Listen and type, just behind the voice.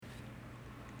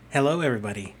Hello,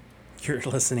 everybody. You're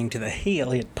listening to the Hey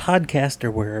Eliott Podcast,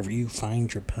 or wherever you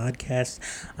find your podcasts.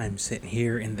 I'm sitting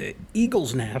here in the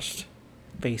eagle's nest,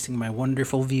 facing my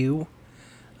wonderful view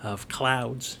of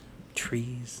clouds,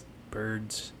 trees,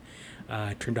 birds.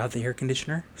 I turned off the air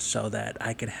conditioner so that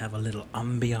I could have a little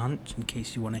ambiance in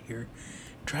case you want to hear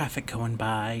traffic going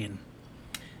by. And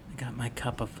I got my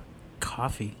cup of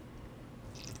coffee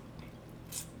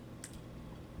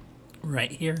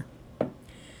right here.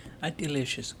 A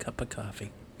delicious cup of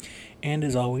coffee. And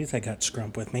as always, I got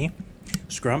Scrump with me.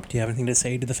 Scrump, do you have anything to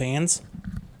say to the fans?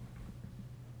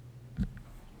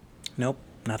 Nope,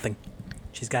 nothing.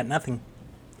 She's got nothing.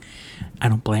 I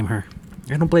don't blame her.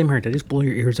 Did I just blow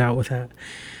your ears out with that?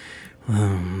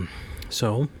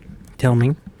 So, tell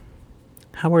me,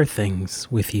 how are things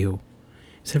with you?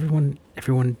 Is everyone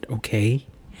okay?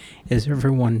 Is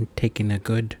everyone taking a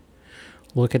good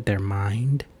look at their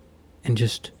mind and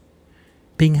just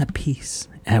being at peace,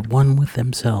 at one with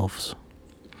themselves?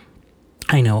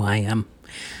 I know I am.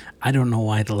 I don't know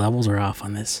why the levels are off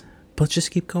on this, but let's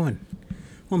just keep going.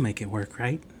 We'll make it work,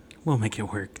 right? We'll make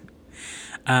it work.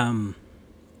 Day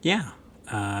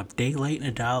late and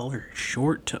a dollar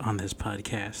short on this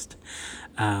podcast.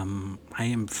 I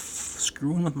am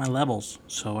screwing with my levels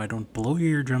so I don't blow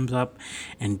your eardrums up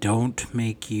and don't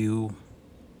make you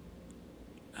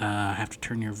have to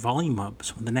turn your volume up.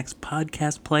 So when the next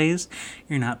podcast plays,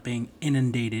 you're not being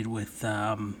inundated with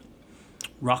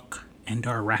rock and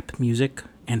our rap music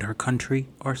and our country,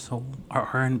 our soul, our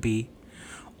R&B,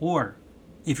 or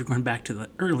if you're going back to the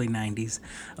early 90s,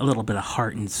 a little bit of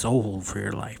heart and soul for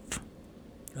your life.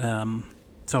 Why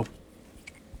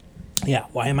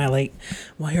am I late?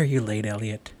 Why are you late,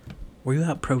 Eliott? Were you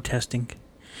out protesting?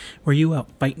 Were you out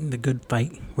fighting the good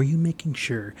fight? Were you making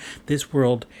sure this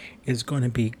world is going to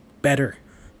be better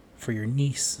for your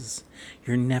nieces,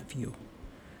 your nephew,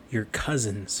 your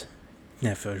cousins,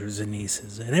 nephews and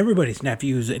nieces, and everybody's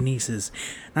nephews and nieces?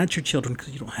 Not your children, because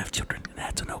you don't have children, and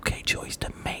that's an okay choice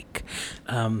to make.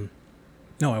 No,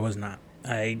 I was not.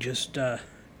 I just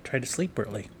tried to sleep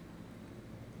early.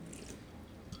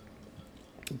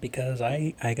 Because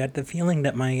I got the feeling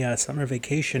that my summer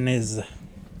vacation is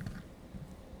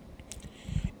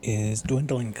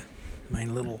dwindling. My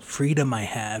little freedom I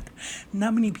have.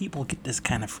 Not many people get this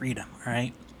kind of freedom, all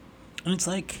right? And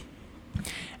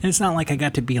it's not like I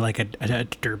got to be like a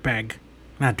dirtbag.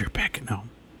 Not dirtbag, no.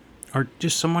 Or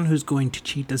just someone who's going to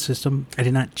cheat the system. I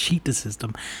did not cheat the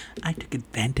system. I took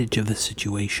advantage of the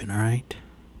situation, all right?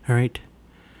 All right?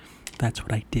 That's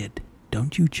what I did.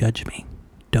 Don't you judge me.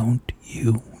 Don't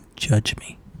you judge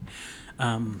me.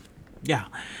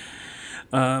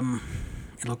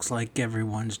 It looks like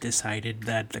everyone's decided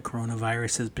that the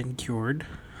coronavirus has been cured.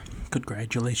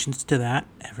 Congratulations to that.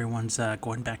 Everyone's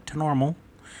going back to normal.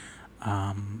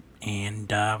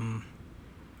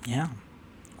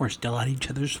 We're still at each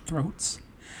other's throats.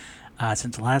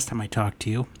 Since the last time I talked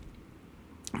to you,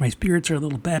 my spirits are a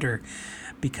little better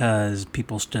because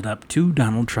people stood up to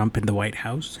Donald Trump in the White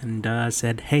House and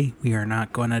said, hey, we are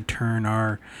not going to turn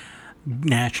our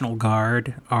National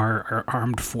Guard, our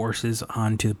armed forces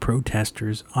onto the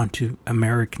protesters, onto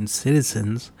American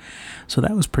citizens. So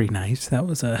that was pretty nice. That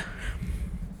was a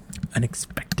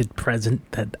unexpected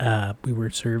present that we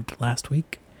were served last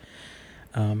week.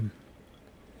 No,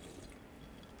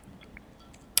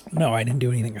 I didn't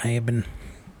do anything. I have been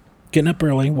getting up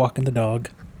early, walking the dog,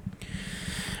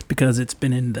 because it's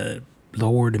been in the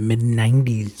lower to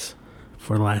mid-90s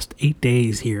for the last 8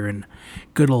 days here in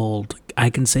good old, I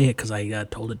can say it because I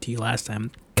told it to you last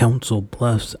time, Council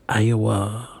Bluffs,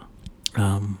 Iowa.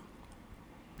 So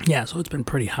it's been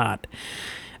pretty hot.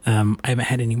 I haven't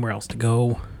had anywhere else to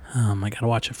go. I got to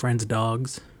watch a friend's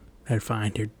dogs. I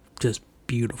find they're just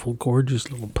beautiful,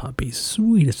 gorgeous little puppies,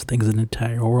 sweetest things in the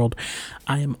entire world.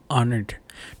 I am honored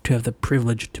to have the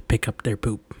privilege to pick up their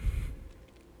poop.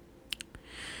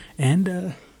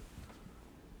 And,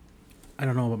 I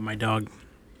don't know about my dog.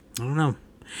 I don't know.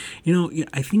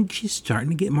 I think she's starting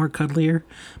to get more cuddlier,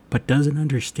 but doesn't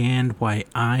understand why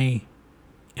I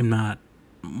am not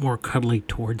more cuddly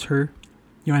towards her.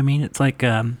 You know what I mean? It's like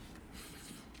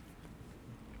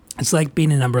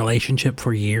being in a relationship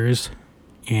for years,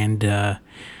 and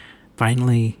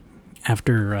finally,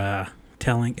 after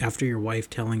your wife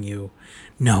telling you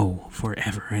no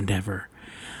forever and ever,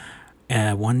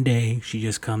 one day she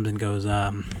just comes and goes,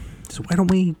 so why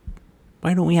don't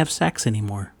we have sex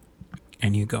anymore?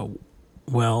 And you go,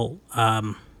 well,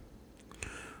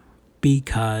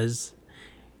 because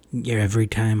every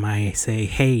time I say,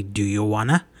 hey, do you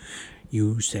wanna?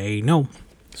 You say no.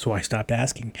 So I stopped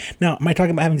asking. Now, am I talking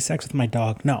about having sex with my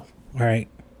dog? No. All right.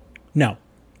 No.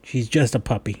 She's just a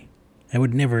puppy. I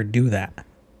would never do that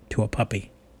to a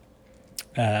puppy.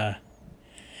 No,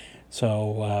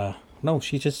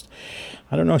 she just,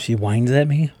 I don't know, she whines at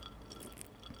me.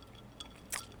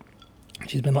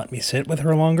 She's been letting me sit with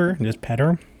her longer and just pet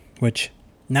her, which,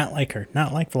 not like her.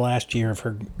 Not like the last year of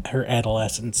her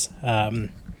adolescence.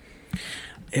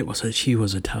 She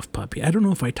was a tough puppy. I don't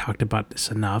know if I talked about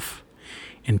this enough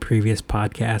in previous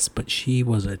podcasts, but she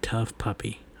was a tough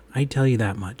puppy. I tell you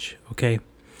that much, okay?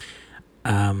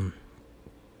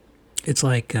 It's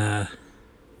like,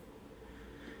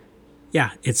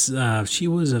 she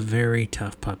was a very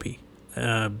tough puppy.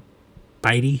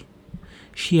 Bitey.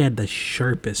 She had the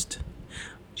sharpest.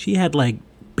 She had like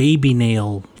baby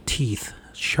nail teeth,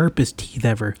 sharpest teeth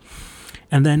ever.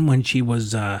 And then when she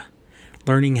was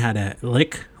learning how to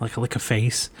lick a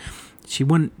face, she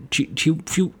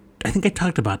I think I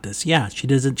talked about this. Yeah, she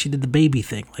did the baby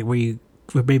thing, like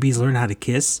where babies learn how to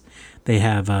kiss. They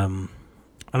have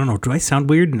I don't know, do I sound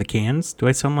weird in the cans? Do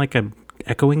I sound like I'm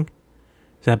echoing?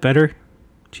 Is that better?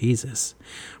 Jesus.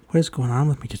 What is going on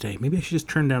with me today? Maybe I should just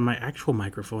turn down my actual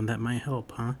microphone. That might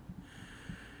help, huh?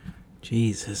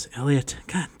 Jesus. Eliott.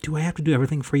 God, do I have to do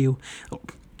everything for you? Oh,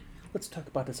 let's talk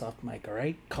about this off mic, all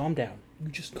right? Calm down. You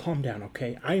just calm down,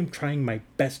 okay? I am trying my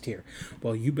best here.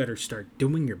 Well, you better start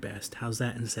doing your best. How's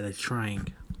that instead of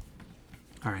trying?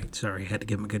 All right, sorry. I had to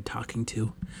give him a good talking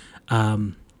to.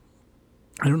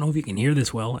 I don't know if you can hear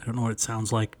this well. I don't know what it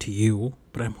sounds like to you,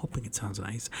 but I'm hoping it sounds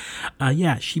nice.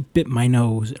 Yeah, she bit my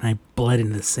nose, and I bled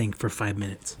in the sink for 5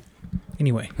 minutes.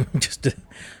 Anyway, just to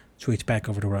switch back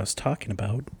over to what I was talking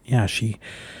about. Yeah,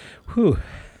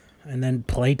 and then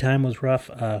playtime was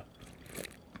rough.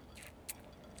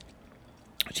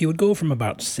 She would go from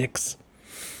about 6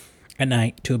 at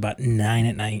night to about 9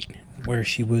 at night, where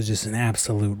she was just an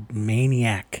absolute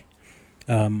maniac.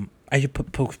 I should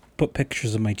put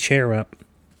pictures of my chair up.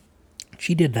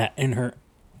 She did that in her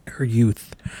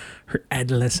youth, her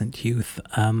adolescent youth.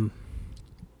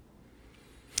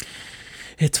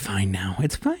 It's fine now.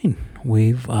 It's fine.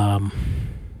 We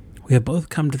have both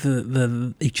come to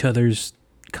the each other's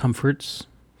comforts,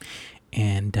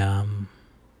 and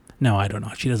no, I don't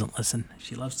know. She doesn't listen.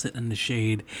 She loves sitting in the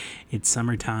shade. It's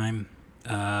summertime,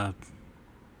 but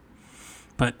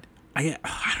I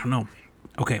don't know.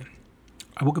 Okay,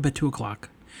 I woke up at 2:00.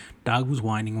 Dog was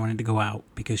whining, wanted to go out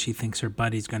because she thinks her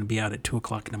buddy's going to be out at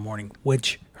 2:00 in the morning,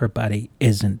 which her buddy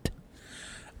isn't.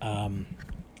 And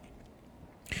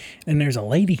there's a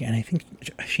lady, and I think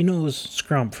she knows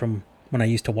Scrump from when I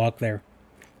used to walk there.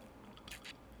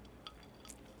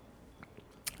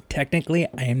 Technically,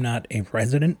 I am not a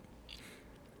resident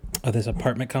of this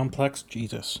apartment complex.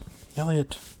 Jesus.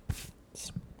 Eliott.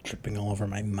 It's tripping all over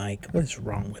my mic. What is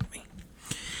wrong with me?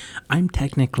 I'm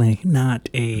technically not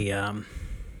a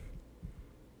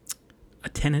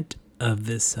tenant of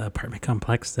this apartment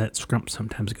complex that Scrump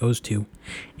sometimes goes to.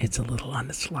 It's a little on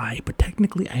the sly, but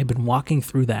technically I have been walking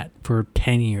through that for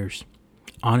 10 years,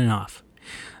 on and off.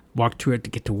 Walked through it to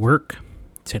get to work,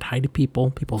 said hi to people.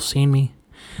 People seen me.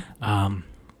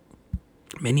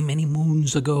 Many, many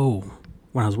moons ago,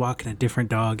 when I was walking a different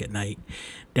dog at night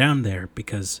down there,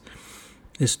 because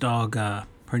this dog,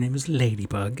 her name is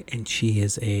Ladybug, and she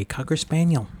is a Cocker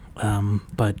Spaniel.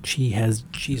 But she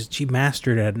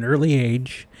mastered at an early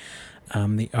age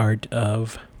the art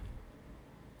of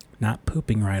not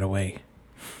pooping right away.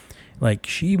 Like,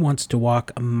 she wants to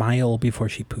walk a mile before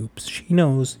she poops. She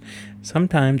knows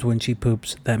sometimes when she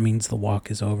poops, that means the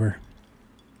walk is over.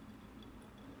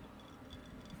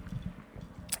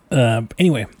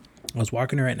 Anyway, I was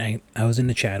walking her at night. I was in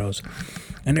the shadows,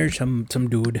 and there's some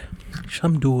dude,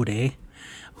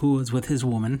 who was with his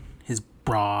woman, his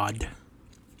broad.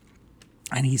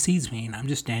 And he sees me, and I'm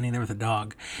just standing there with a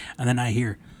dog. And then I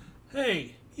hear,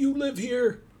 "Hey, you live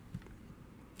here?"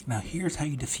 Now, here's how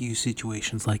you diffuse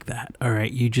situations like that. All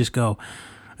right, you just go,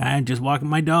 "I'm just walking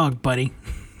my dog, buddy."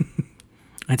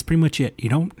 That's pretty much it. You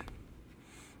don't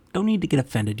need to get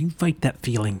offended. You fight that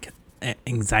feeling,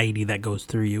 anxiety that goes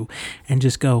through you, and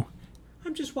just go,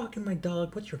 "I'm just walking my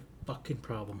dog. What's your fucking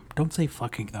problem?" Don't say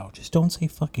fucking, though. Just don't say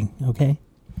fucking, okay?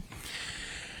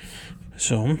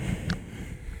 So,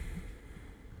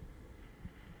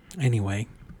 anyway,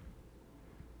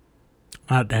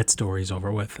 that story's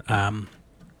over with.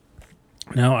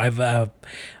 No, I've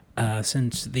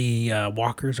since the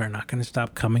walkers are not going to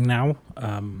stop coming now.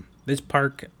 This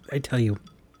park, I tell you,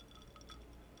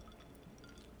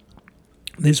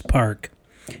 this park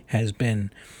has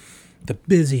been the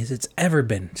busiest it's ever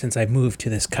been since I moved to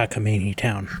this cockamamie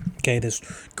town. Okay, this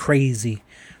crazy,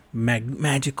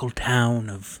 magical town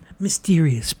of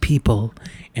mysterious people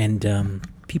and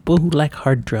people who like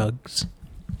hard drugs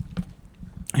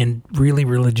and really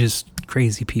religious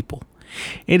crazy people.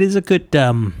 It is a good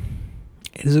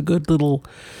little,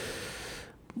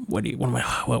 what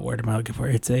word am I looking for?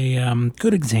 It's a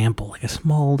good example, like a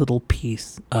small little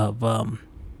piece of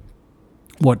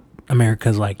what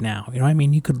America's like now. You know what I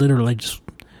mean? You could literally just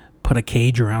put a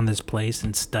cage around this place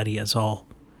and study us all.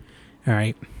 All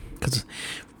right? Because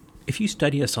if you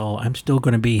study us all, I'm still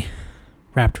going to be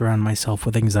wrapped around myself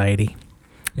with anxiety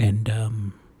and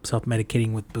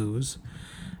self-medicating with booze.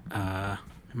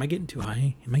 Am I getting too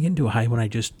high? Am I getting too high when I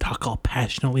just talk all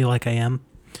passionately like I am?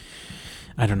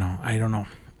 I don't know.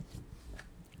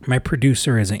 My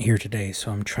producer isn't here today,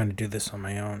 so I'm trying to do this on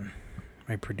my own.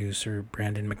 My producer,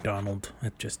 Brandon McDonald.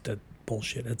 That's just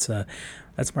bullshit.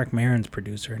 That's Mark Maron's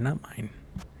producer, not mine.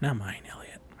 Not mine,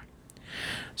 Eliott.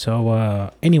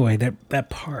 So, anyway, that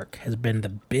park has been the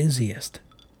busiest.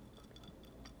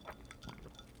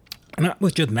 Not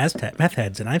with just meth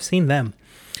heads, and I've seen them.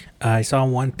 I saw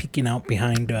one peeking out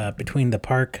behind, between the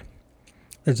park.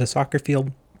 There's a soccer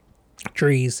field,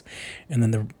 trees, and then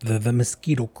the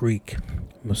Mosquito Creek.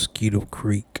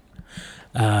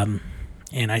 And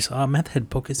I saw a meth head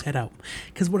poke his head out.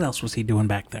 Because what else was he doing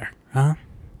back there? Huh?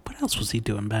 What else was he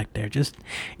doing back there? Just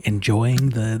enjoying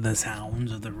the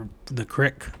sounds of the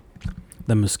creek?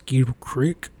 The Mosquito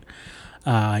Creek?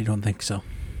 I don't think so.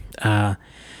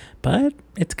 But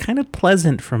it's kind of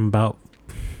pleasant from about,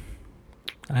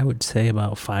 I would say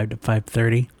about 5 to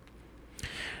 5:30.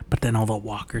 But then all the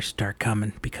walkers start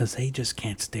coming because they just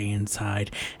can't stay inside.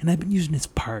 And I've been using this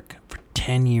park for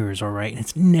 10 years, all right? And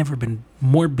it's never been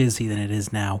more busy than it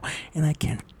is now. And I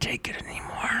can't take it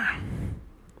anymore.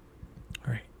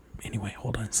 All right. Anyway,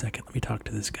 hold on a second. Let me talk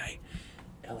to this guy.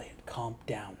 Eliott, calm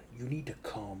down. You need to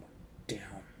calm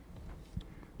down.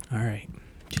 All right.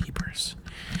 Jeepers.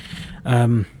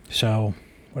 So,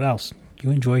 what else?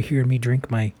 You enjoy hearing me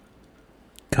drink my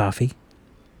coffee?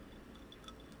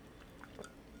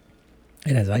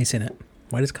 It has ice in it.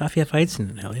 Why does coffee have ice in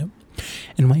it, Eliott?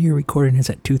 And why you're recording this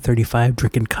at 2:35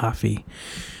 drinking coffee?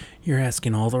 You're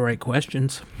asking all the right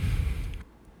questions.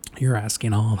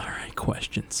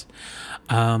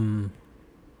 I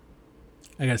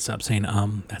gotta stop saying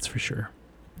that's for sure.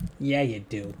 Yeah, you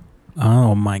do.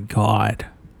 Oh my God.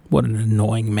 What an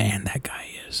annoying man that guy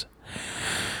is.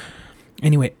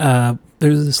 Anyway,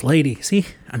 there's this lady. See,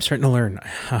 I'm starting to learn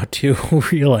how to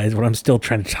realize what I'm still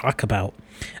trying to talk about.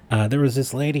 There was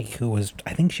this lady who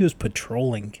I think she was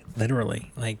patrolling,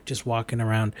 literally, like just walking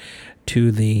around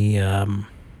to the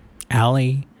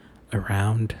alley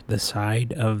around the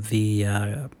side of the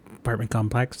apartment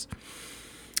complex.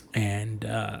 And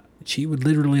she would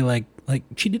literally like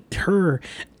she did her,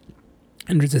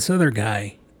 and there's this other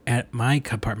guy at my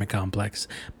apartment complex,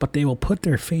 but they will put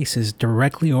their faces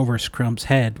directly over Scrump's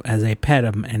head as they pet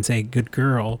him and say, "Good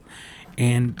girl."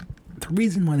 And the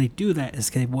reason why they do that is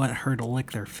they want her to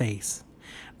lick their face.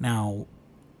 Now,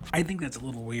 I think that's a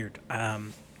little weird. I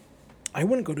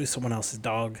wouldn't go to someone else's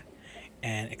dog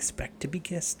and expect to be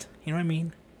kissed. You know what I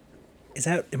mean?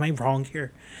 Am I wrong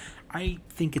here? I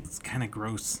think it's kind of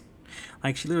gross.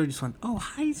 Like, she literally just went, "Oh,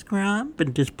 hi, Scrump,"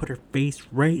 and just put her face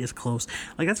right as close.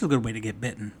 Like, that's a good way to get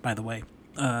bitten, by the way.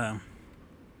 But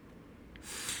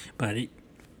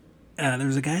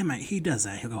there's a guy, he does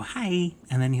that. He'll go, "Hi,"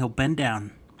 and then he'll bend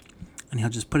down, and he'll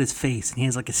just put his face, and he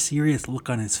has like a serious look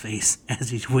on his face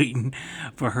as he's waiting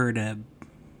for her to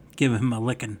give him a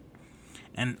licking.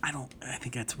 And I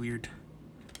think that's weird.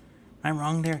 Am I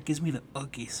wrong there? It gives me the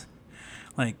ookies.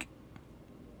 Like,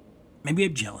 maybe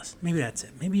I'm jealous. Maybe that's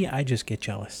it. Maybe I just get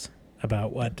jealous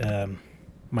about what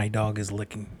my dog is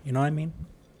licking. You know what I mean?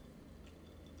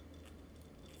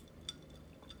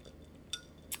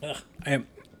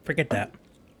 Forget that.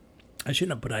 I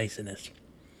shouldn't have put ice in this.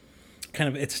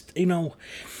 It's, you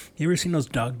ever seen those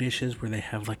dog dishes where they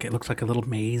have it looks like a little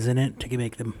maze in it to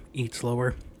make them eat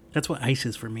slower? That's what ice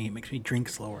is for me. It makes me drink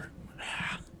slower.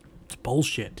 It's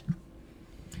bullshit.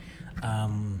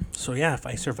 So yeah, if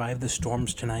I survive the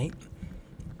storms tonight,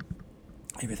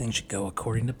 everything should go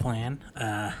according to plan.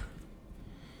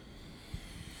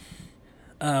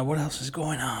 What else is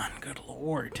going on? Good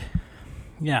Lord.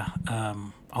 Yeah,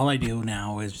 all I do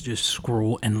now is just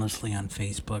scroll endlessly on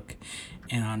Facebook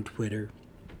and on Twitter.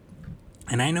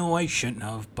 And I know I shouldn't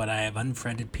have, but I have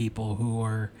unfriended people who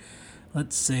are,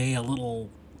 let's say, a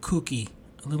little kooky,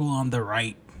 a little on the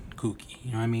right kooky.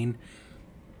 You know what I mean?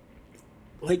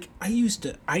 Like, I used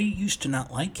to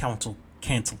not like cancel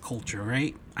culture,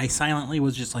 right? I silently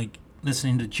was just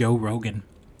listening to Joe Rogan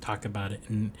talk about it,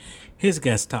 and his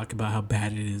guests talk about how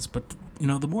bad it is. But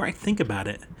the more I think about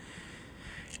it,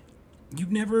 you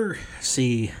never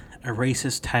see a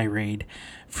racist tirade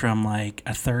from a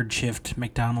third shift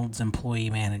McDonald's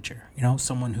employee manager.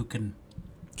 Someone who can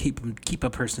keep a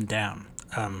person down.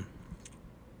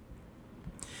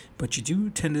 But you do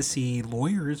tend to see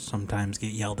lawyers sometimes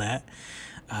get yelled at.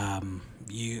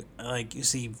 You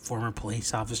see former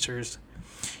police officers.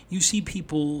 You see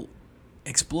people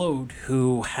explode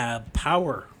who have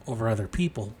power over other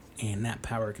people, and that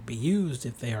power could be used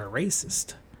if they are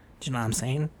racist. Do you know what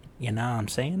I'm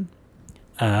saying?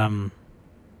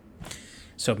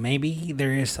 So maybe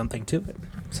there is something to it.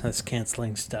 So that's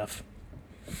canceling stuff.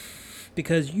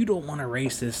 Because you don't want a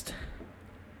racist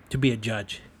to be a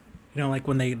judge. You know, like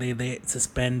when they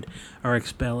suspend or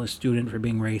expel a student for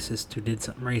being racist who did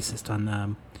something racist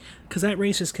on because that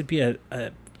racist could be a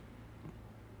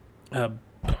I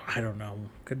don't know,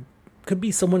 could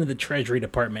be someone in the Treasury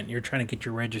Department. You're trying to get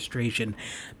your registration,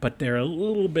 but they're a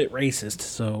little bit racist,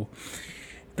 so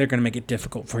they're going to make it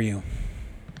difficult for you.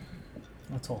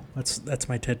 That's all. That's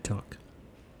my TED Talk.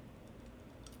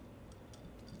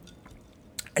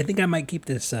 I think I might keep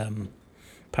this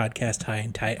podcast high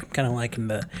and tight. I'm kind of liking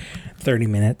the 30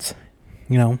 minutes,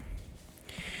 you know.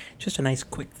 Just a nice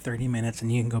quick 30 minutes,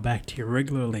 and you can go back to your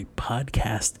regular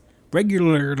podcast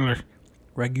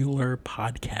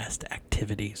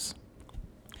activities.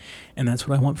 And that's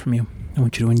what I want from you. I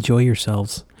want you to enjoy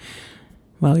yourselves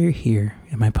while you're here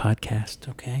in my podcast,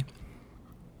 okay?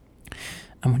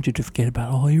 I want you to forget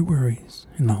about all your worries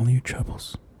and all your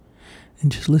troubles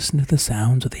and just listen to the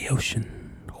sounds of the ocean.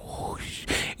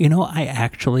 You know, I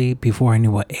actually, before I knew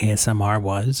what ASMR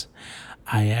was,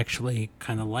 I actually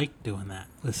kind of liked doing that.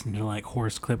 Listening to like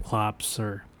horse clip clops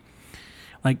or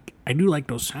like, I do like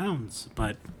those sounds,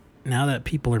 but now that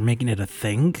people are making it a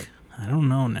thing, I don't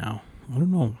know now. I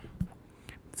don't know.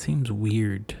 It seems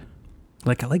weird.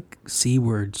 Like, I like C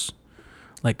words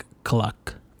like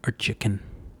cluck or chicken.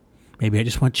 Maybe I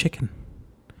just want chicken.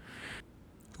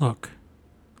 Look,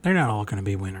 they're not all going to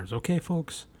be winners, okay,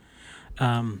 folks?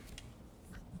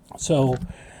 So,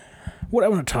 what I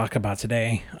want to talk about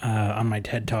today on my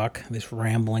TED Talk, this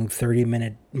rambling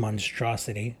 30-minute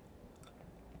monstrosity,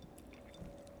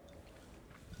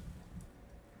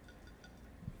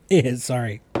 is,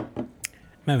 sorry, I'm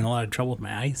having a lot of trouble with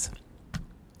my eyes,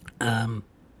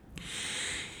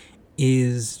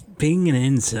 is being an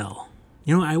incel.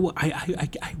 You know, I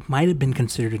might have been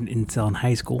considered an incel in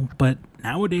high school, but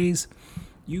nowadays,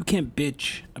 you can't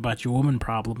bitch about your woman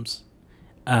problems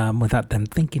without them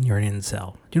thinking you're an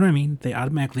incel. Do you know what I mean? They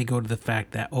automatically go to the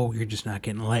fact that, oh, you're just not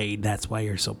getting laid. That's why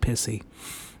you're so pissy.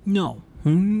 No.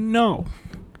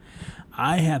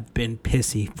 I have been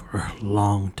pissy for a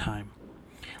long time.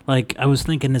 Like, I was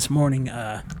thinking this morning,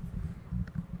 I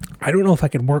don't know if I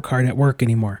could work hard at work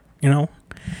anymore, you know?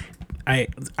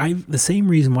 The same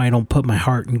reason why I don't put my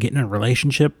heart in getting a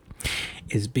relationship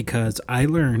is because I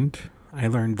learned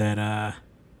that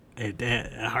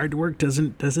hard work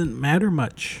doesn't matter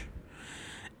much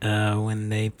when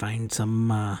they find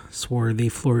some swarthy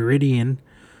Floridian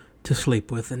to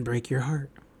sleep with and break your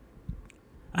heart.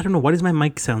 I don't know, why does my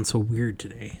mic sound so weird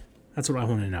today? That's what I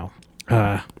want to know.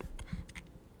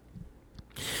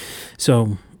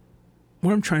 So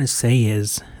what I'm trying to say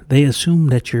is they assume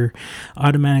that you're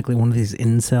automatically one of these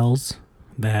incels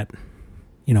that,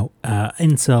 you know,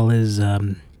 incel is,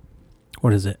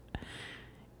 what is it?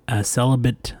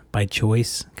 Celibate by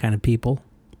choice kind of people,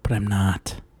 but I'm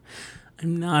not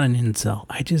an incel.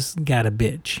 I just got a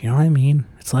bitch. You know what I mean?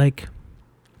 It's like,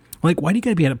 why do you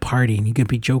gotta be at a party and you could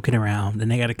be joking around and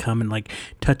they gotta come and like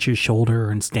touch your shoulder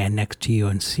and stand next to you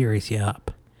and serious you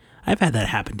up? I've had that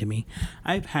happen to me.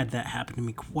 I've had that happen to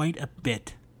me quite a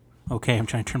bit. Okay, I'm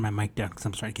trying to turn my mic down because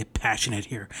I'm starting to get passionate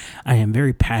here. I am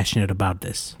very passionate about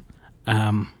this.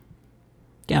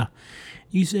 Yeah.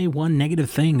 You say one negative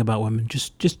thing about women,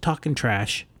 just talking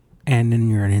trash, and then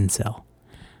you're an incel.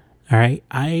 All right?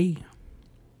 I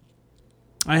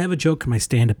have a joke in my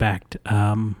stand-up act.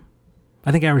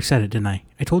 I think I already said it, didn't I?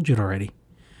 I told you it already.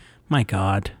 My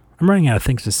God. I'm running out of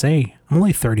things to say. I'm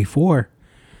only 34.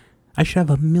 I should have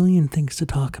a million things to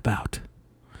talk about.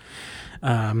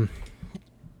 No,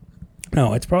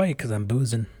 it's probably because I'm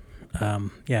boozing.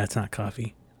 Yeah, it's not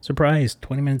coffee. Surprise,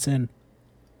 20 minutes in.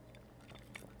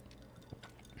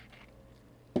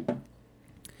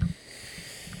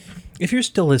 If you're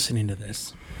still listening to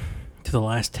this, to the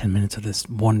last 10 minutes of this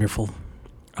wonderful,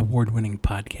 award-winning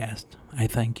podcast, I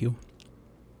thank you.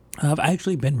 I've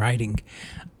actually been writing.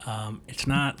 It's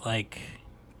not like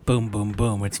boom, boom,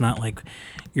 boom. It's not like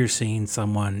you're seeing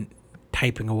someone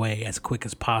typing away as quick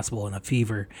as possible in a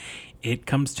fever. It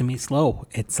comes to me slow.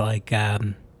 It's like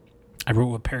I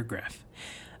wrote a paragraph.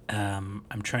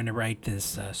 I'm trying to write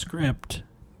this script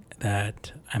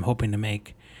that I'm hoping to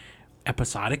make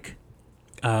episodic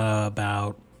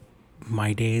about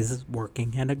my days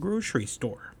working at a grocery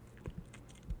store.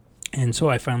 And so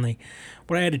I finally,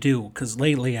 what I had to do, because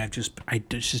lately I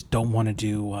just don't want to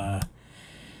do, I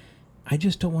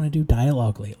just don't want to do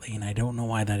dialogue lately, and I don't know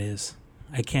why that is.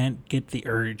 I can't get the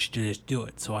urge to just do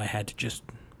it, so I had to just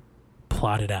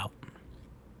plot it out.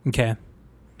 Okay.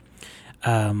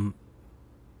 And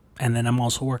then I'm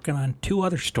also working on 2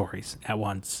 other stories at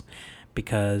once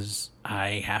because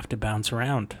I have to bounce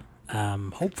around.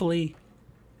 Hopefully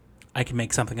I can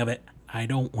make something of it. I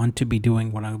don't want to be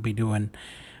doing what I'll be doing,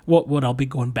 what I'll be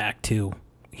going back to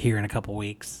here in a couple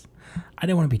weeks. I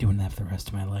don't want to be doing that for the rest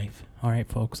of my life. All right,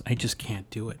 folks, I just can't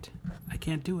do it. I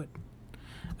can't do it.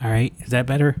 All right, is that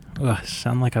better? Ugh,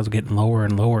 sound like I was getting lower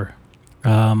and lower.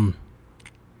 I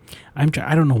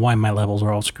don't know why my levels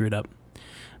are all screwed up,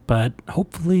 but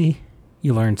hopefully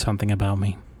you learned something about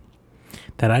me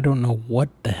that I don't know what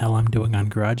the hell I'm doing on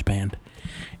GarageBand.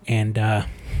 And yeah,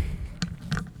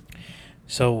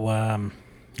 I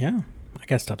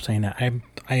gotta stop saying that.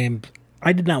 I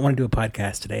did not want to do a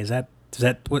podcast today. Is that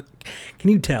what?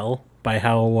 Can you tell by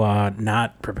how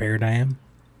not prepared I am?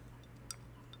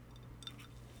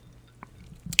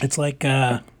 It's like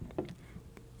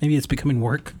maybe it's becoming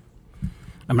work.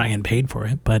 I'm not getting paid for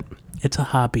it, but it's a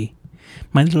hobby.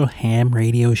 My little ham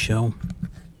radio show.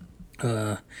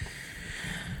 But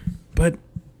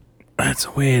that's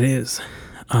the way it is.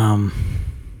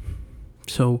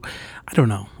 So I don't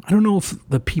know. I don't know if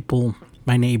the people,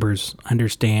 my neighbors,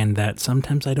 understand that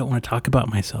sometimes I don't want to talk about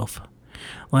myself.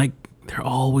 Like, they're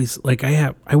always like,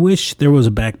 I wish there was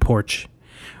a back porch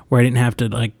where I didn't have to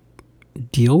like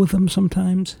deal with them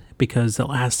sometimes, because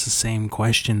they'll ask the same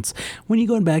questions. When are you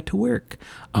going back to work?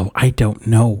 Oh, I don't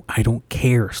know. I don't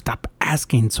care. Stop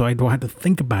asking so I don't have to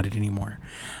think about it anymore.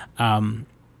 And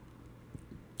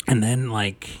then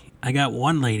like I got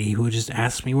one lady who just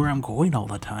asks me where I'm going all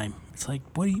the time. It's like,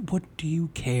 what do you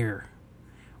care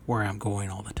where I'm going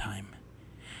all the time?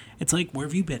 It's like, where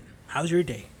have you been? How's your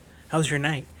day? How's your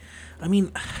night? I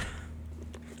mean,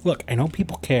 look, I know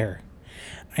people care.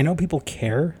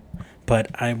 But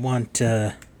I want,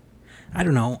 I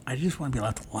don't know, I just want to be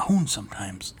left alone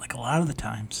sometimes. Like, a lot of the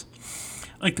times.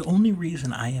 Like, the only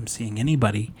reason I am seeing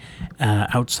anybody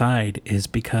outside is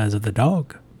because of the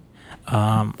dog.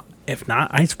 If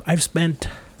not, I've spent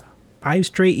 5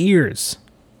 straight years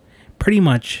pretty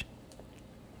much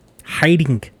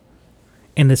hiding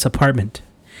in this apartment.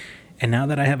 And now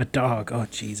that I have a dog, oh,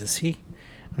 Jesus,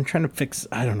 I'm trying to fix,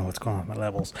 I don't know what's going on with my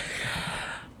levels.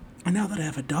 And now that I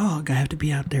have a dog, I have to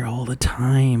be out there all the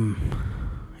time.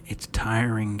 It's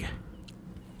tiring.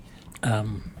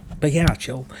 But yeah,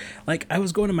 chill. Like, I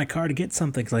was going to my car to get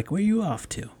something. It's like, where are you off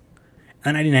to?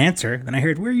 And I didn't answer. Then I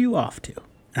heard, where are you off to?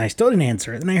 And I still didn't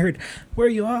answer. Then I heard, where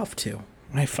are you off to?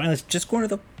 And I finally was just going to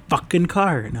the fucking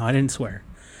car. No, I didn't swear.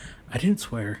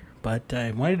 But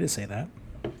I wanted to say that.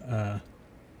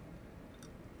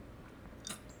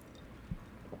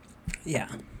 Yeah.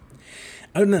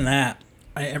 Other than that,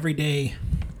 every day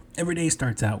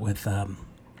starts out with, I'm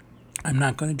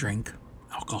not going to drink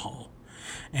alcohol,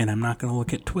 and I'm not going to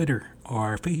look at Twitter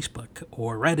or Facebook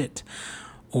or Reddit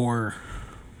or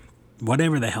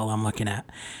whatever the hell I'm looking at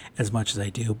as much as I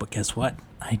do. But guess what?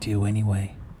 I do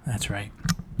anyway. That's right.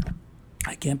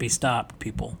 I can't be stopped,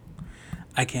 people.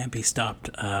 I can't be stopped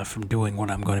from doing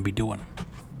what I'm going to be doing,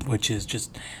 which is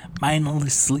just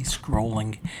mindlessly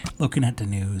scrolling, looking at the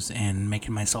news, and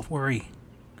making myself worry.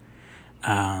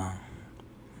 I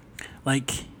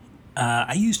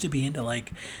used to be into,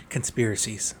 like,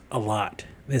 conspiracies a lot.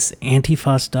 This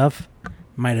antifa stuff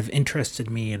might have interested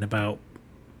me in about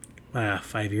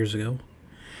 5 years ago.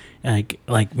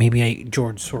 Like maybe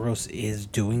George Soros is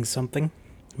doing something.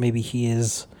 Maybe he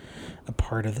is a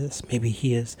part of this. Maybe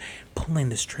he is pulling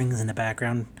the strings in the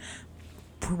background.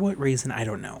 For what reason, I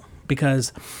don't know.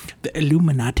 Because the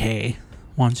Illuminati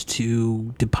wants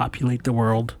to depopulate the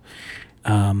world.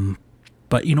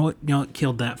 But you know what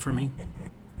killed that for me?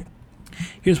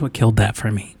 Here's what killed that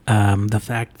for me. The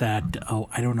fact that,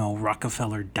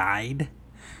 Rockefeller died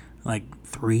like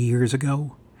 3 years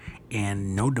ago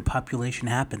and no depopulation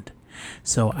happened.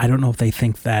 So I don't know if they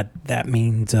think that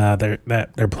means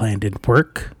their plan didn't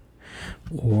work,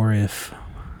 or if,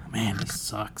 man, this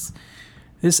sucks.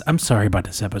 I'm sorry about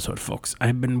this episode, folks.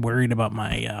 I've been worried about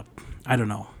my,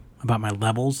 about my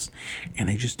levels, and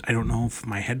I don't know if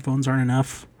my headphones aren't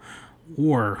enough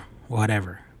or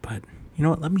whatever. But you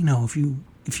know what? Let me know if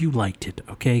you liked it,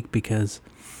 okay? Because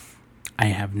I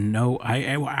have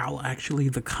I'll actually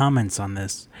leave the comments on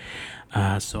this,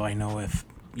 so I know if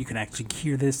you can actually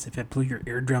hear this, if I blew your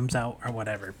eardrums out or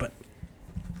whatever. But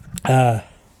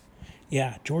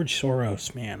yeah, George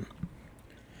Soros, man.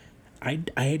 I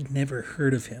had never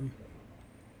heard of him.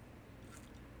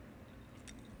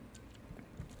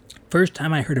 First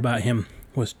time I heard about him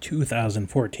was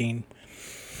 2014,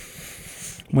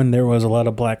 when there was a lot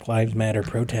of Black Lives Matter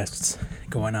protests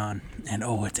going on. And,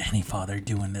 it's antifa, they're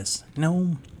doing this.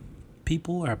 No,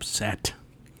 people are upset.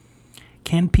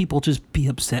 Can people just be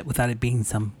upset without it being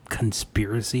some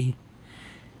conspiracy?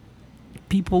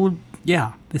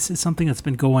 This is something that's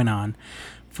been going on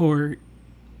for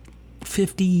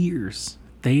 50 years.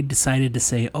 They decided to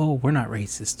say, we're not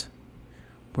racist.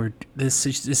 This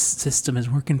system is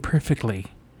working perfectly.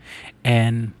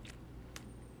 And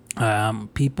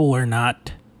people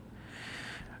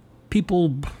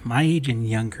my age and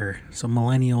younger, so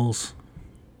millennials,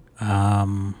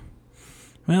 I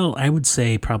would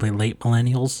say probably late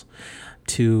millennials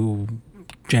to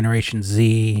Generation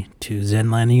Z to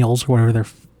Zenlennials, whatever they're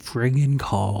friggin'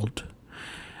 called.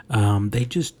 They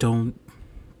just don't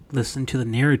listen to the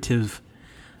narrative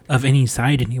of any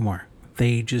side anymore.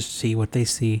 They just see what they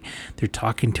see. They're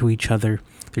talking to each other.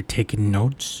 They're taking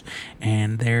notes,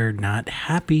 and they're not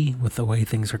happy with the way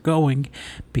things are going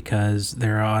because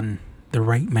they're on the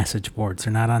right message boards.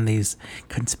 They're not on these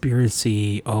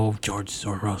conspiracy, George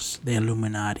Soros, the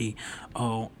Illuminati.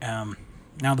 Now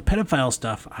the pedophile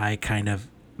stuff, I kind of,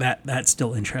 that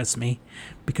still interests me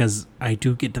because I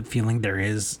do get the feeling there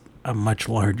is a much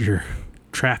larger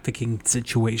trafficking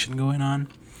situation going on.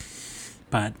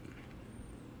 But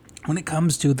when it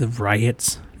comes to the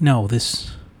riots,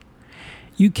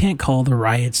 you can't call the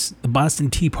riots, the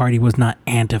Boston Tea Party was not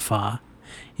antifa.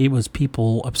 It was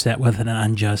people upset with an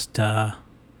unjust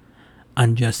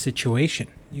situation.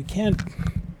 You can't.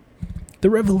 The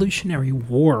Revolutionary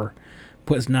War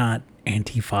was not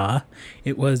antifa.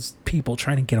 It was people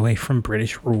trying to get away from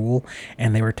British rule,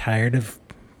 and they were tired of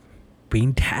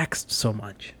being taxed so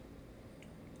much.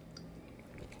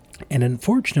 And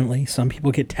unfortunately, some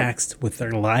people get taxed with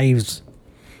their lives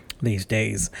these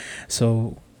days.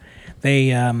 So they,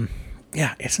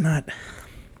 it's not.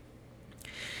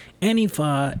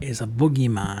 Antifa is a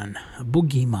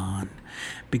boogeyman,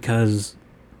 because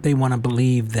they want to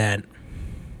believe that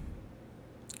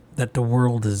the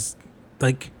world is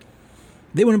like,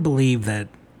 they want to believe that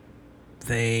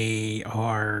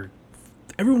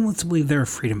everyone wants to believe they're a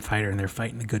freedom fighter and they're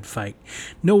fighting a good fight.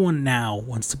 No one now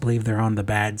wants to believe they're on the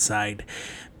bad side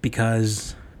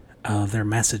because of their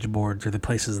message boards or the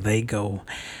places they go.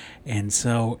 And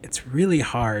so it's really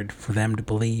hard for them to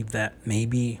believe that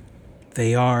maybe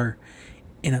they are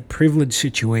in a privileged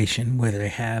situation where they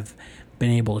have been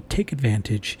able to take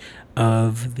advantage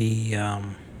of the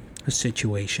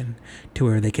situation to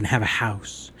where they can have a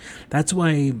house. That's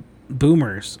why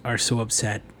boomers are so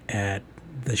upset at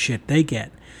the shit they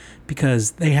get,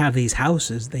 because they have these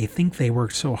houses they think they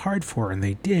worked so hard for, and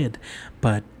they did,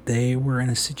 but they were in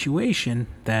a situation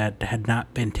that had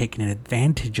not been taken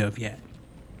advantage of yet.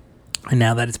 And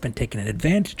now that it's been taken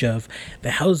advantage of,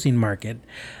 the housing market,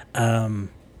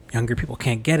 younger people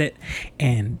can't get it,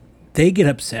 and they get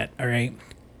upset, all right?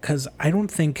 Because I don't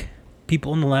think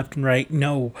people on the left and right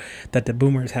know that the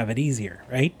boomers have it easier,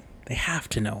 right? They have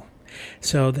to know.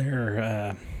 So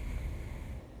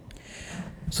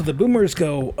so the boomers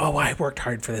go, I worked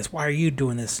hard for this. Why are you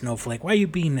doing this, snowflake? Why are you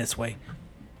being this way?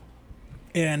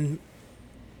 And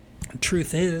the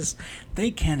truth is,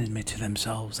 they can't admit to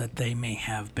themselves that they may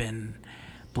have been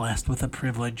blessed with a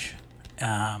privilege,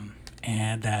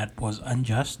 and that was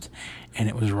unjust, and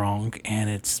it was wrong, and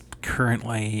it's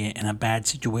currently in a bad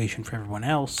situation for everyone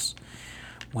else.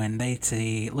 When they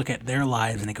say, look at their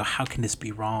lives, and they go, how can this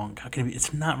be wrong? How can it be?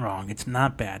 It's not wrong. It's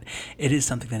not bad. It is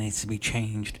something that needs to be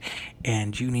changed,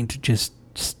 and you need to just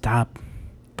stop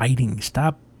fighting.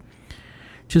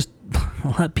 Just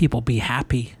let people be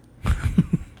happy.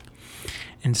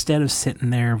 Instead of sitting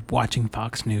there watching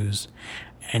Fox News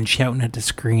and shouting at the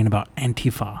screen about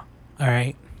antifa, all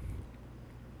right?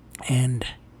 And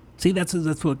see, that's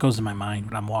what goes in my mind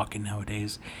when I'm walking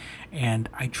nowadays. And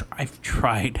I've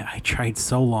tried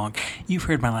so long. You've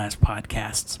heard my last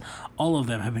podcasts. All of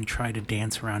them have been trying to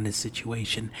dance around this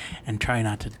situation and try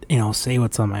not to, say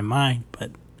what's on my mind.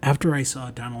 But after I saw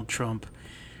Donald Trump,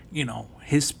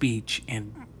 his speech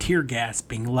and tear gas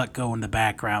being let go in the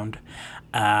background,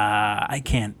 I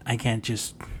can't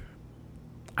just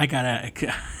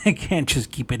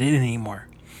keep it in anymore.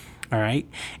 All right.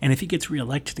 And if he gets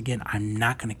reelected again, I'm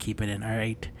not going to keep it in. All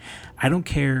right. I don't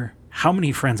care how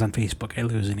many friends on Facebook I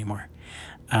lose anymore.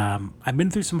 I've been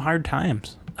through some hard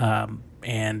times.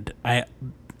 And I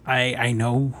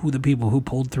know who the people who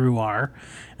pulled through are,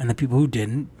 and the people who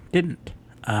didn't.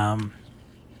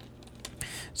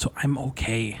 So I'm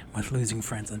okay with losing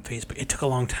friends on Facebook. It took a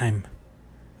long time.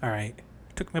 All right.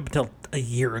 It took me up until a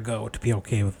year ago to be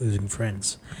okay with losing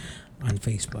friends on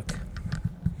Facebook.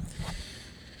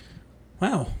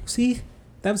 Wow, see?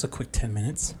 That was a quick 10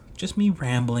 minutes. Just me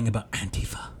rambling about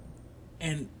Antifa.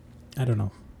 And I don't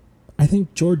know. I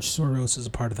think George Soros is a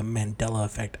part of the Mandela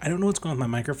effect. I don't know what's going on with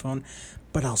my microphone,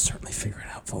 but I'll certainly figure it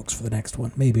out, folks, for the next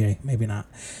one. Maybe not.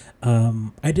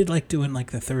 I did like doing like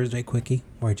the Thursday quickie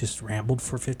where I just rambled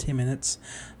for 15 minutes.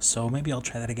 So maybe I'll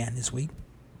try that again this week.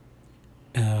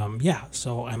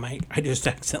 So I just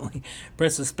accidentally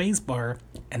pressed the space bar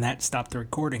and that stopped the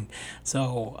recording.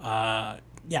 So,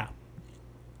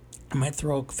 I might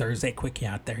throw a Thursday quickie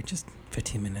out there, just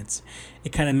 15 minutes.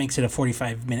 It kind of makes it a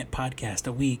 45-minute podcast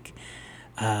a week,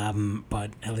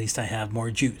 but at least I have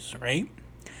more juice, right?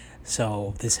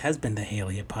 So this has been the Hey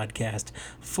Eliott Podcast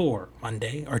for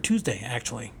Monday, or Tuesday,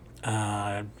 actually,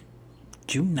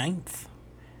 June 9th.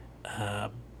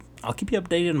 I'll keep you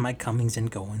updated on my comings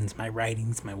and goings, my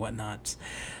writings, my whatnots.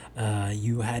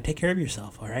 You take care of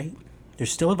yourself, all right?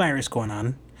 There's still a virus going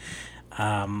on.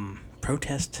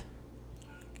 Protest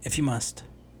if you must,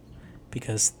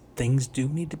 because things do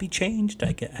need to be changed.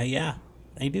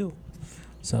 They do.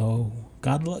 So,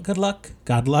 good luck,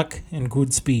 and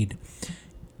good speed.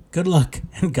 Good luck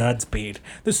and Godspeed.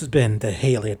 This has been the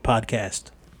Hey Eliott Podcast.